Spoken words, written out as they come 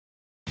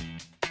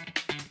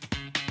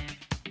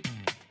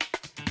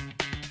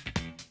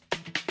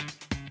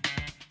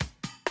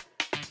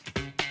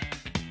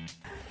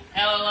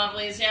Hello,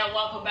 lovelies. Yeah,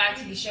 welcome back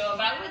to the show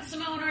about with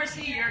Simone,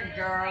 your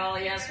girl.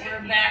 Yes,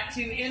 we're back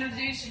to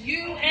introduce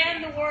you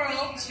and the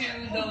world to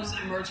those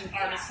emerging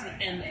artists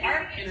in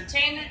art,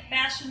 entertainment,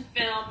 fashion,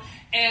 film,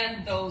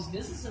 and those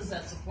businesses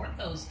that support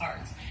those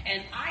arts.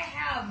 And I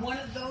have one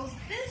of those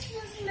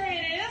business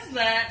ladies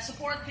that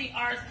support the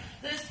arts.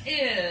 This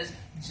is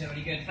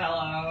Jodi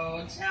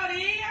Goodfellow. Jodi,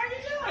 how are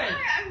you doing?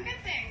 Hi, I'm good,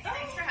 thanks.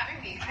 Thanks for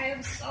having me. I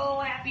am so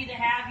happy to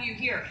have you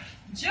here.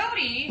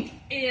 Jodi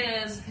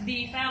is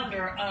the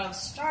founder of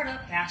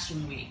Startup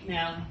Fashion Week.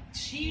 Now,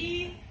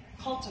 she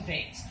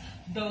cultivates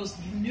those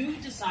new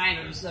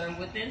designers that are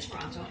within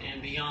Toronto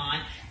and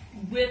beyond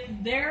with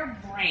their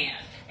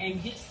brand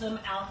and gets them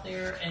out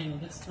there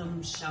and gets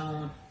them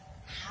shown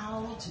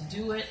how to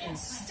do it and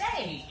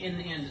stay in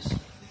the industry.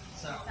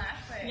 So,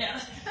 exactly. Yeah.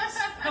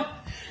 So,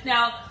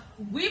 now,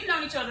 we've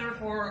known each other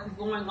for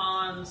going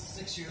on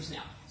 6 years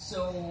now.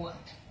 So,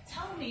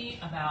 tell me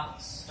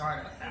about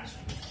Startup Fashion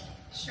Week.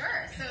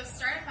 Sure. So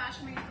Startup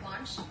Fashion Week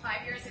launched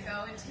 5 years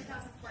ago in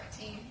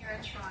 2014 here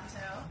in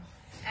Toronto.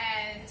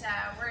 And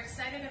we're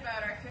excited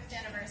about our 5th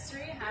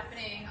anniversary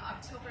happening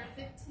October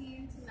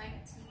 15 to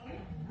 19.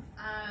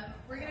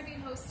 We're going to be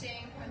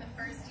hosting for the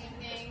first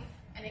evening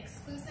an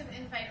exclusive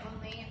invite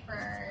only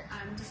for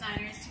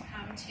designers to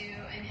come to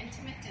an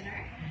intimate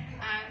dinner,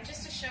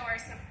 just to show our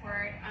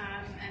support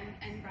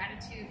and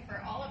gratitude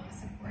for all of the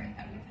support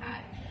that we've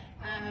had.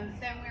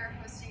 Then we're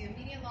hosting a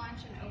media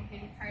launch and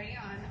opening party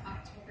on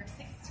October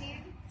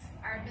 16th,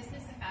 our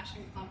Business and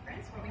Fashion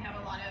Conference, where we have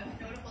a lot of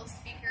notable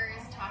speakers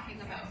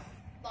talking about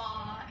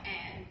law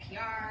and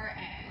PR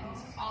and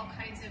all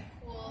kinds of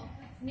cool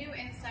new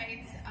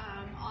insights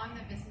on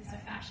the business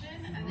of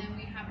fashion. And then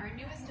we have our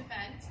newest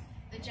event,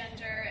 the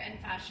Gender and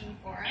Fashion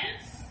Forum.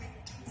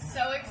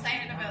 So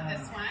excited about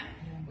this one.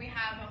 We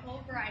have a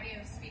whole variety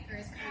of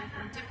speakers coming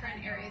from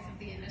different areas of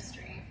the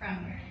industry,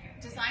 from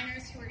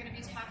designers who are going to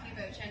be talking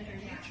about gender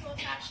neutral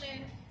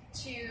fashion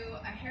to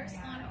a hair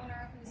salon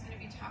owner who's going to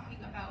be talking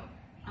about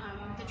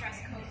the dress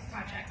code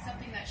project,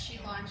 something that she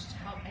launched to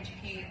help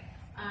educate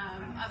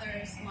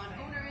other salon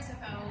owners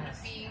about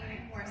being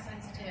more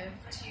sensitive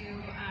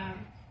to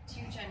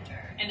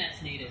gender. And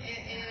that's needed.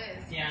 It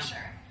is, yeah. For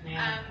sure.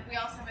 Yeah. We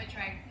also have a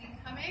drag queen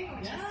coming,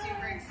 which is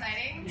super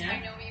exciting. Yeah.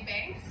 Tynomi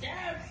Banks.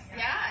 Yes.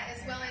 Yeah,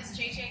 as well as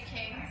JJ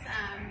Kings.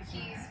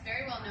 He's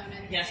very well known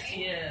in the Yes,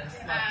 city. he is.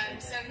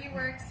 So he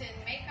works in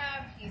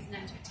makeup, he's an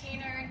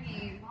entertainer,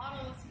 he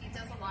models, he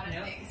does a lot of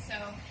things. So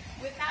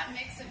with that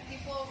mix of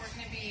people, we're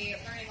going to be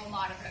learning a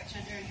lot about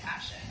gender and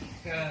fashion.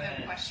 Good.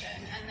 Without question.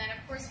 And then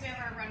of course we have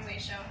our runway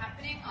show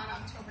happening on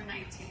October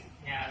 19th.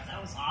 Yeah,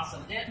 that was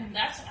awesome.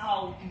 That's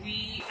how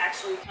we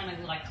actually kind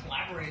of like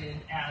collaborated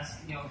as,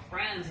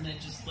 friends, and it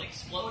just like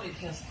exploded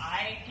because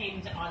I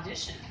came to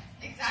audition.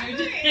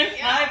 Exactly.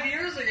 5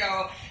 years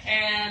ago,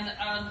 and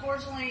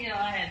unfortunately,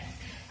 I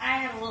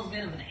had a little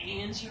bit of an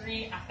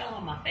injury. I fell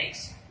on my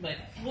face, but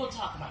we'll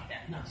talk about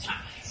that another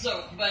time.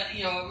 So, but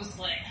it was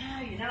like,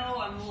 I'm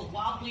a little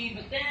wobbly,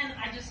 but then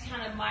I just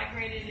kind of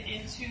migrated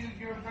into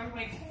your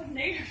runway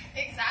coordinator.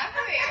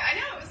 Exactly. I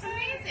know, it was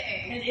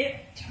amazing. And it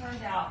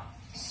turned out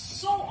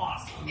so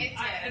awesome. It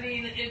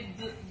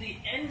did.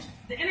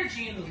 The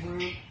energy in the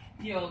room,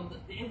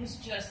 it was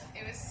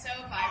so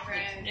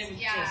vibrant. It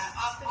was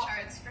off the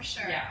charts for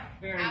sure. Yeah,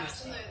 very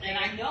Absolutely. much so. And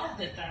I know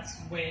that that's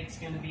the way it's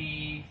going to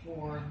be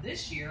for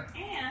this year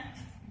and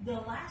the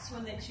last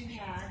one that you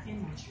had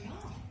in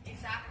Montreal.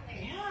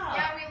 Exactly. Yeah.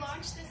 Yeah, we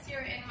launched this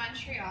year in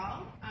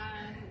Montreal.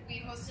 We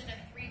hosted a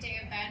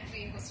 3-day event.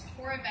 We hosted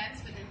 4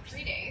 events within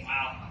 3 days.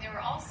 Wow. They were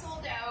all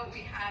sold out.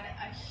 We had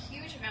a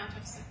huge amount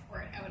of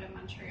support out of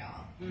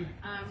Montreal.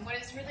 What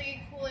is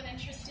really cool and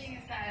interesting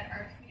is that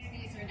our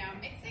communities are now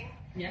mixing.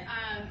 Yeah.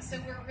 So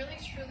we're really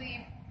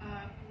truly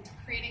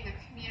creating a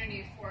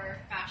community for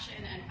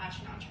fashion and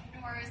fashion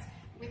entrepreneurs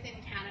within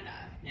Canada.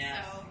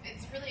 Yes. So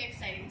it's really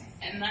exciting to see.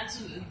 And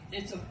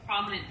it's a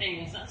prominent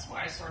thing. That's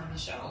why I started the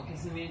show,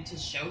 because to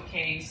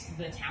showcase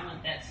the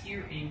talent that's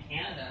here in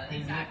Canada.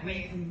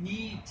 Exactly. And we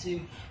need to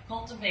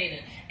cultivate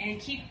it and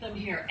keep them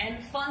here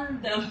and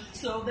fund them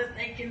so that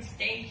they can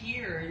stay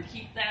here and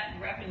keep that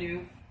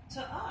revenue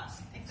to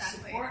us.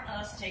 Exactly. Support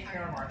us, take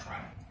care of our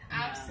tribe.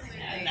 Absolutely.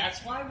 And that's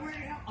why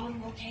we're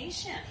on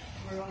location.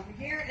 We're over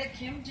here at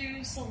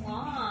KIMDU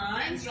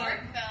Salon. In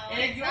Yorkville.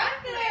 In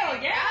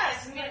Yorkville,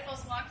 yes. Beautiful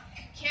salon.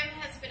 Kim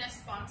has been a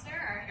sponsor,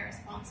 our hair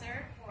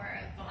sponsor, for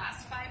the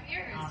last 5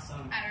 years.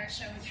 Awesome. At our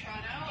show in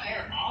Toronto.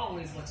 Hair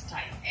always looks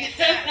tight. It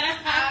does.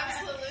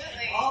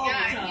 Absolutely. All the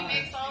time.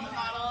 He makes all the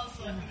models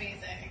look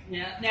amazing.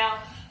 Yeah. Now,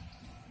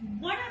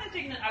 one other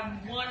thing that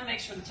I want to make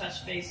sure to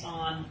touch base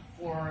on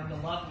for the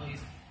Lovelies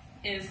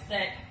is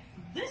that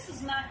this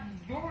is not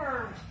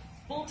your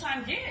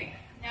full-time gig.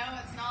 No,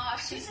 it's not.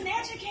 She's an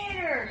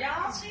educator,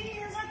 y'all. She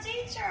is a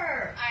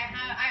teacher. I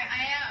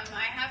am.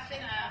 I have been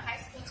a high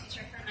school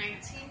teacher for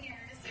 19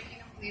 years, if you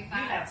can believe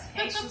that. You have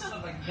patience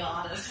of a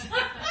goddess.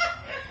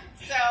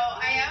 So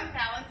I am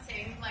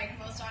balancing, like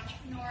most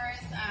entrepreneurs,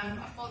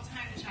 a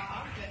full-time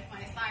job with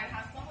my side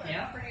hustle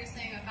of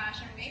producing a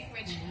fashion week,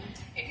 which,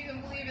 if you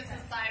can believe, is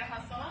a side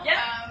hustle.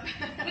 Yeah,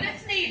 but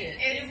it's neat. needed.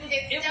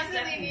 It's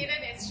definitely needed.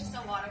 It's just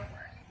a lot of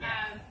work.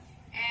 Yeah.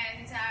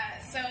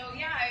 So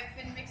yeah, I've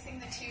been mixing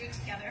the two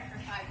together for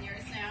 5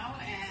 years now,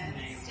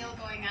 and still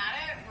going at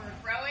it. We're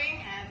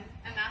growing,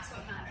 and that's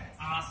what matters.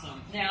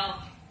 Awesome.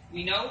 Now,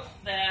 we know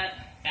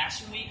that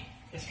Fashion Week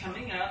is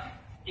coming up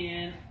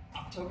in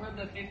October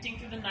the 15th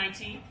through the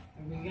 19th.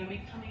 And we're going to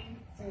be coming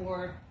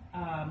for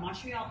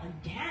Montreal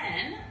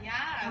again.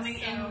 Yeah. Coming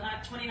in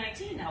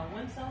 2019. Now,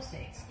 when's those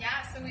dates?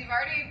 Yeah, so we've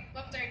already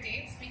booked our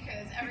dates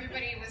because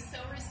everybody was so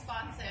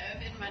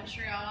responsive in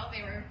Montreal.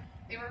 They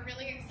were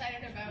really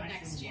excited about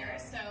next year.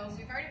 So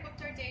we've already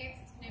booked our dates.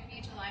 It's going to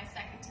be July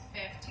 2nd to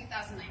 5th,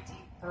 2019.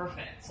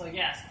 Perfect. So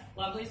yes,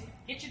 Lovelies,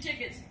 get your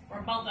tickets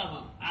for both of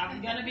them.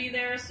 I'm going to be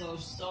there, so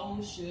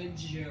should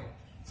you.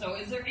 So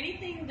is there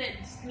anything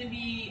that's going to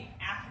be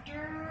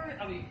after?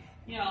 I mean,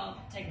 you know,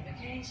 take a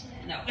vacation?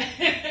 No.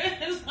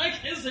 It's like,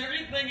 is there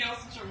anything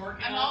else that you're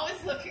working on? I'm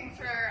always looking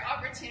for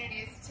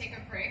opportunities to take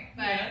a break,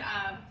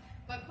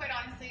 but quite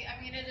honestly,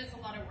 I mean, it is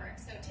a lot of work.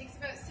 So it takes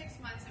about 6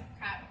 months of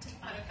prep to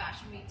put a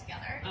fashion week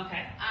together.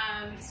 Okay.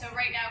 So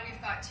right now we've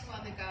got 2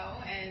 on the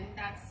go, and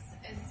that's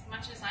as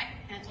much as I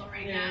can handle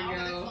right now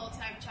with a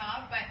full-time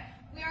job. But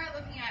we are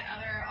looking at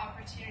other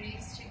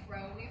opportunities to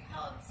grow. We've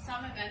held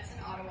some events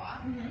in Ottawa,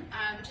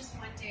 just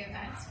one-day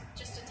events,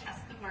 just to test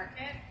the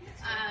market.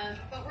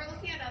 But we're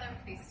looking at other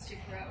places to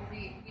grow.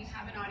 We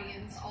have an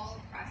audience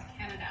all across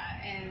Canada,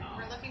 and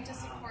we're looking to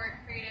support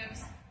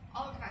creatives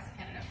all across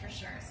Canada for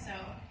sure. So,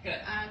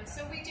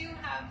 so we do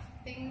have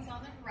things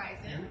on the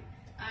horizon.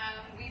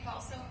 We've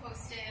also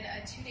hosted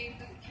a 2-day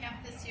boot camp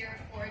this year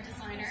for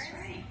designers.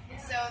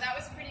 So that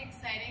was pretty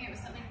exciting. It was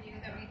something new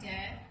that we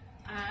did.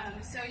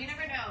 So you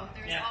never know.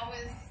 There's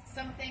always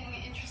something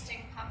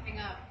interesting popping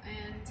up,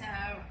 and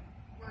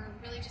we're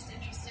really just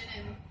interested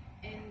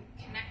in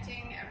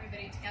connecting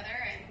everybody together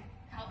and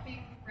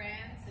helping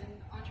brands and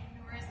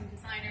entrepreneurs and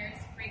designers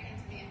break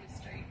into the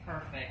industry.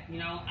 Perfect. You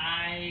know,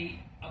 I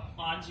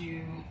applaud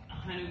you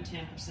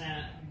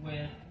 110%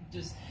 with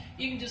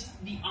even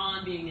just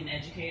beyond being an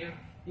educator,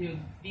 you know,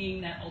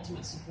 being that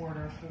ultimate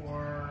supporter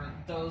for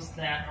those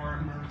that are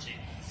emerging.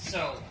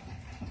 So,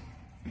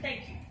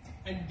 thank you.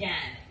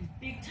 Again,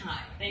 big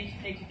time. Thank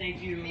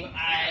you.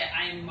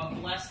 I'm a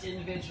blessed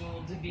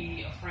individual to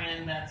be a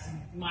friend that's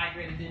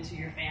migrated into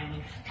your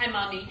family. Hi,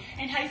 Mommy.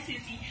 And hi,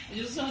 Sissy. I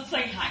just want to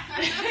say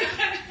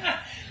hi.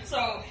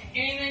 So,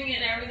 anything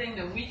and everything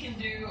that we can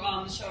do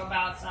on the show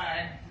about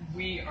side,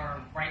 we are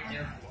right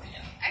there for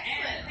you.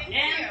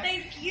 Excellent.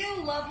 Thank you,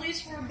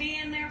 Lovelies, for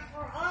being there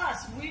for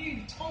us.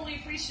 We totally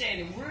appreciate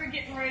it. We're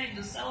getting ready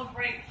to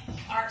celebrate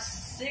our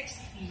 6th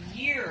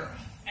year.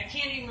 I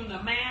can't even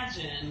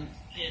imagine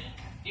it,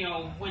 you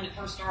know, when it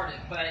first started.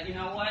 But you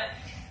know what?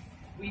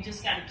 We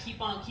just got to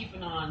keep on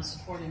keeping on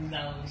supporting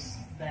those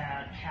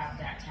that have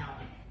that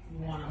talent.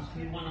 We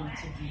want them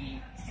to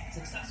be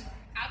successful.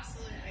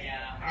 Absolutely.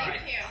 Yeah.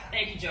 Thank you.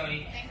 Thank you,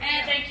 Jodi.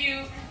 Thank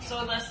you.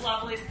 So let's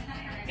Lovelies.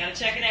 Gotta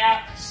check it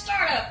out.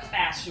 Startup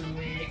Fashion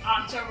Week,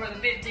 October the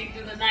 15th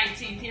through the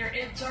 19th here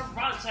in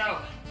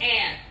Toronto.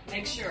 And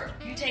make sure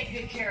you take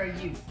good care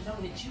of you. Know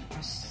that you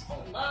are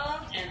so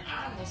loved, and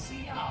I will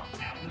see y'all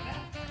out and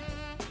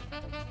about.